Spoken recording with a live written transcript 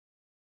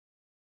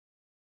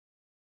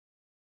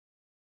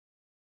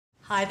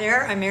Hi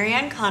there, I'm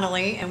Marianne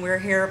Connolly, and we're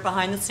here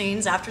behind the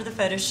scenes after the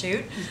photo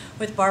shoot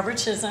with Barbara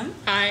Chisholm.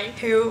 Hi.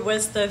 Who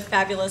was the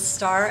fabulous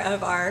star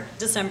of our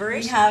December.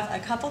 We have a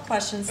couple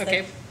questions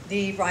that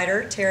the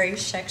writer, Terry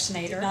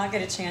Scheck-Schneider, did not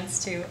get a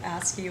chance to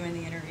ask you in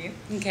the interview.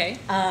 Okay.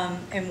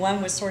 And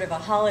one was sort of a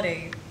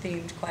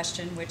holiday-themed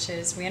question, which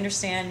is, we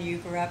understand you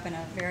grew up in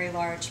a very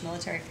large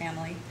military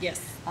family. Yes.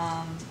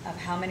 Of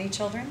how many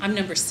children? I'm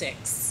number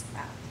 6.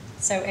 Wow.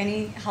 So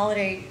any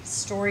holiday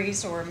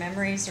stories or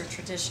memories or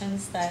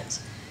traditions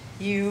that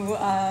you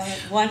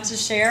want to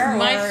share?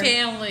 My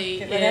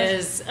family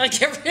is, if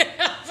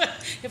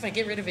I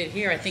get rid of it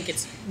here, I think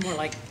it's more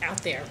like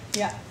out there.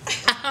 Yeah.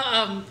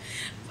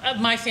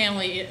 My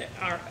family,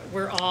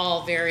 we're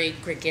all very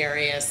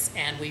gregarious,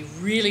 and we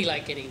really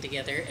like getting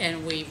together,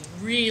 and we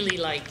really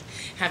like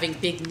having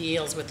big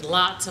meals with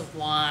lots of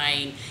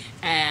wine.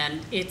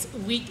 And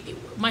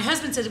my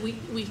husband says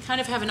we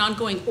kind of have an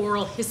ongoing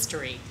oral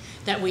history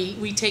that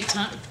we take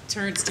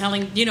turns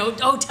telling,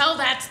 oh, tell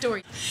that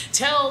story,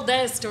 tell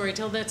that story,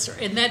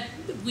 and that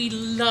we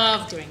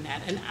love doing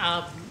that. And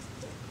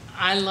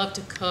I love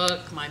to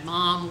cook. My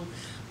mom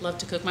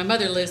loved to cook. My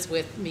mother lives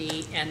with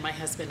me and my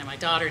husband and my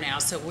daughter now,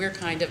 so we're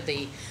kind of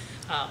the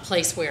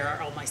place where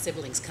all my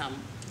siblings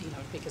come,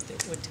 because they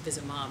went to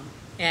visit mom.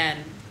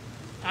 And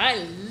I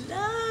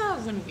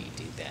love when we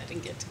do that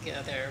and get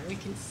together. We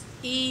can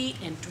eat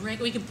and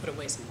drink. We can put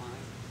away some wine.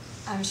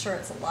 I'm sure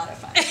it's a lot of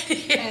fun.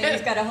 And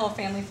you've got a whole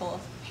family full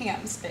of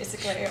hams,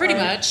 basically. Pretty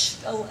much.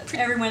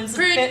 Everyone's a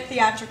bit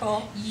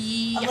theatrical,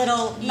 a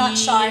little not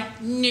shy.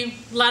 No, a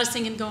lot of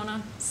singing going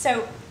on.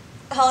 So,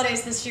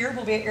 holidays this year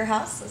will be at your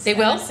house? They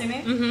will. I'm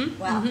assuming? Mm-hmm.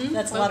 Wow,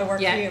 that's a lot of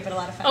work for you, but a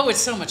lot of fun. Oh, it's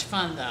so much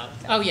fun, though.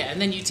 Oh, yeah,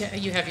 and then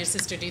you have your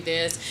sister do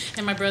this,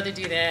 and my brother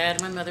do that,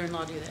 and my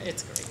mother-in-law do that.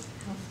 It's great.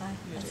 Oh, fun.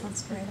 That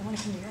sounds great. I want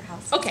to come to your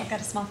house. Okay. I've got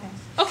a small family.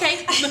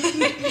 Okay.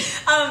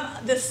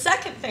 The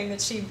second thing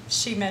that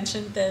she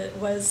mentioned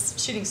was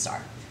Shooting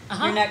Star.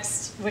 Your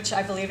next, which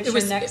I believe is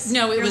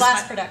your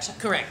last production.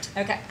 Correct.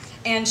 Okay.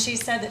 And she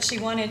said that she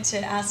wanted to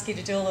ask you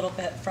to do a little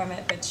bit from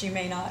it, but you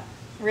may not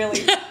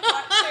really want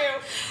to.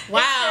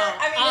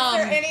 Wow.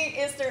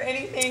 Is there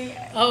anything?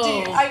 Oh.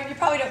 You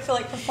probably don't feel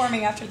like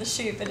performing after the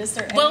shoot, but is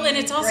there any Well, and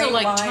it's also great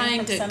like line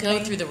trying to something?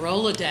 go through the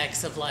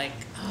Rolodex of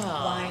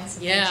lines.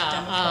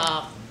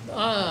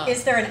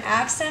 Is there an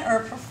accent or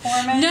a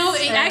performance? No,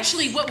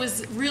 actually, what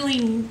was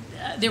really,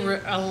 there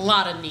were a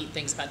lot of neat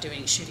things about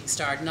doing Shooting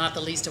Star, not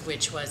the least of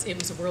which was it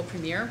was a world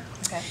premiere.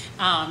 Okay.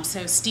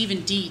 So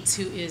Stephen Dietz,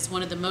 who is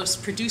one of the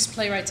most produced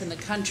playwrights in the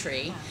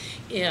country,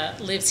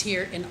 lives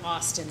here in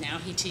Austin now.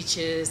 He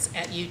teaches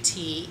at UT,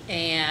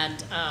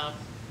 and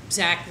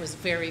Zach was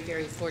very,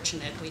 very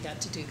fortunate we got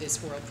to do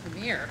this world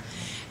premiere.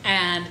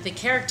 And the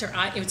character,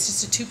 it was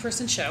just a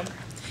 2-person show,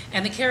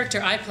 and the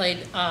character I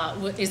played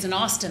is an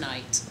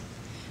Austinite.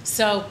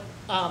 So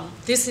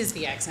this is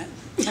the accent.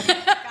 Okay. Got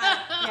it.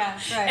 Yeah,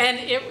 right. And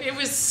it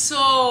was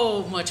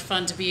so much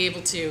fun to be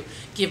able to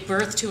give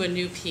birth to a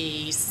new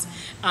piece,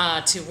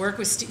 to work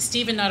with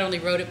Stephen. Not only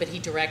wrote it, but he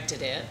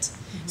directed it.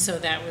 So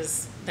that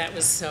was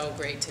so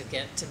great to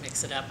get to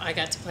mix it up. I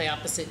got to play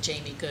opposite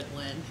Jamie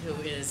Goodwin, who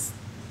is,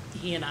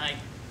 he and I,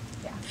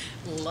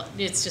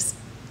 it's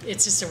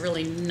just a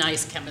really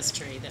nice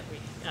chemistry that we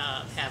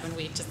have, and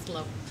we just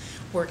love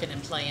working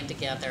and playing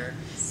together.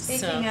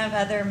 Speaking of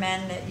other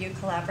men that you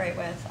collaborate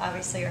with,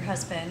 obviously your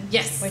husband,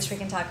 yes, which we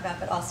can talk about,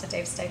 but also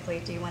Dave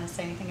Stapley. Do you want to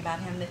say anything about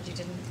him that you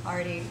didn't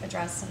already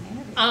address in the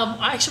interview?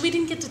 Actually, we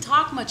didn't get to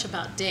talk much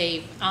about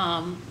Dave,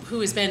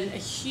 who has been a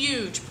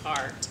huge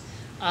part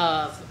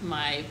of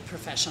my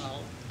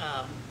professional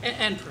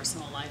and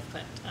personal life.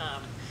 But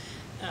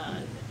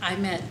I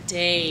met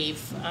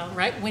Dave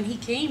right when he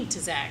came to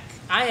Zach.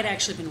 I had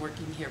actually been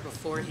working here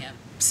before him,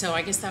 so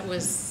I guess that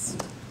was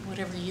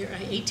whatever year,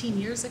 18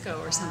 years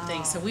ago or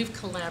something. So we've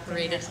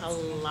collaborated a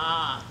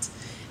lot,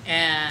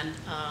 and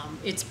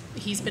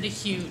he's been a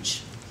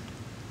huge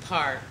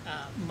part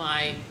of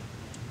my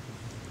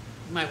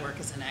work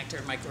as an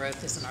actor, my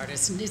growth as an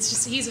artist, and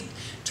he's a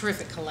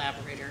terrific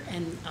collaborator,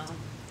 and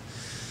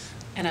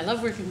I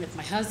love working with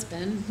my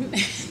husband.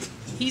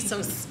 He's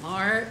so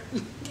smart.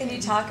 Can you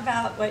talk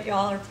about what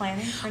y'all are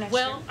planning for next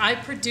year? Well,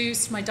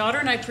 my daughter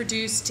and I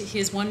produced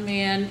his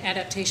one-man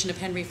adaptation of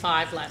Henry V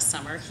last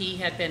summer. He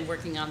had been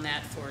working on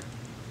that for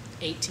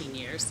 18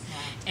 years. Wow.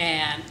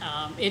 And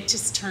it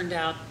just turned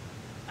out,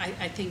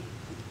 I think,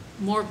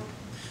 more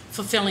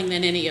fulfilling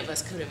than any of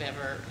us could have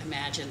ever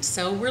imagined.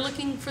 So we're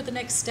looking for the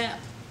next step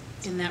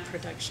in that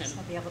production.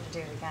 I'll be able to do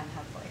it again,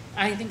 hopefully.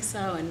 I think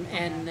so,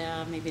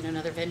 and maybe in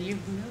another venue,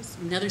 who knows,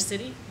 another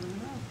city, I don't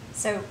know.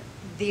 So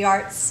the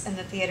arts and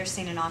the theater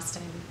scene in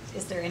Austin,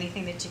 is there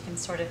anything that you can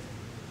sort of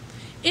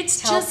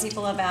tell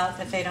people about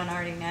that they don't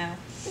already know?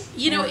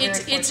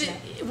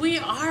 We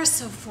are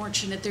so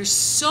fortunate. There's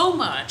so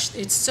much.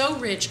 It's so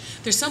rich.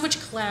 There's so much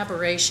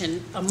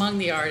collaboration among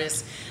the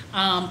artists.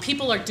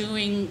 People are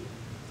doing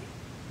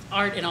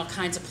art in all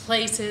kinds of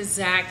places.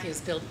 Zach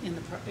is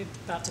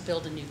about to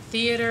build a new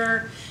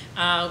theater.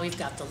 We've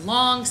got the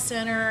Long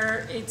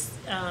Center.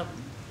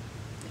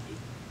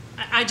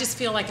 I just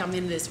feel like I'm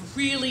in this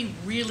really,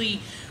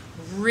 really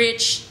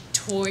rich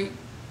toy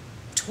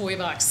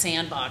box,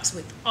 sandbox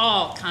with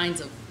all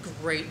kinds of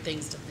great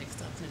things to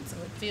mix up, and so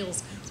it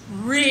feels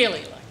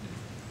really lucky,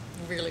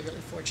 really, really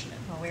fortunate.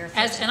 Well, we're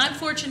fortunate. And I'm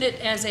fortunate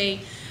as a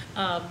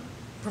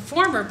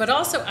performer, but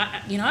also,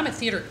 you know, I'm a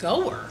theater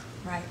goer.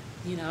 Right.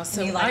 You know,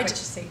 so and you like what you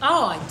see.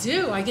 Oh, I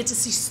do. I get to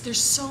see. There's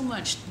so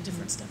much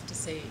different stuff to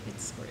see.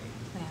 It's great.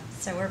 Yeah.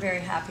 So we're very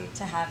happy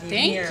to have you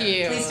Thank here.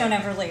 you. Please don't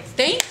ever leave.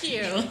 Thank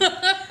you.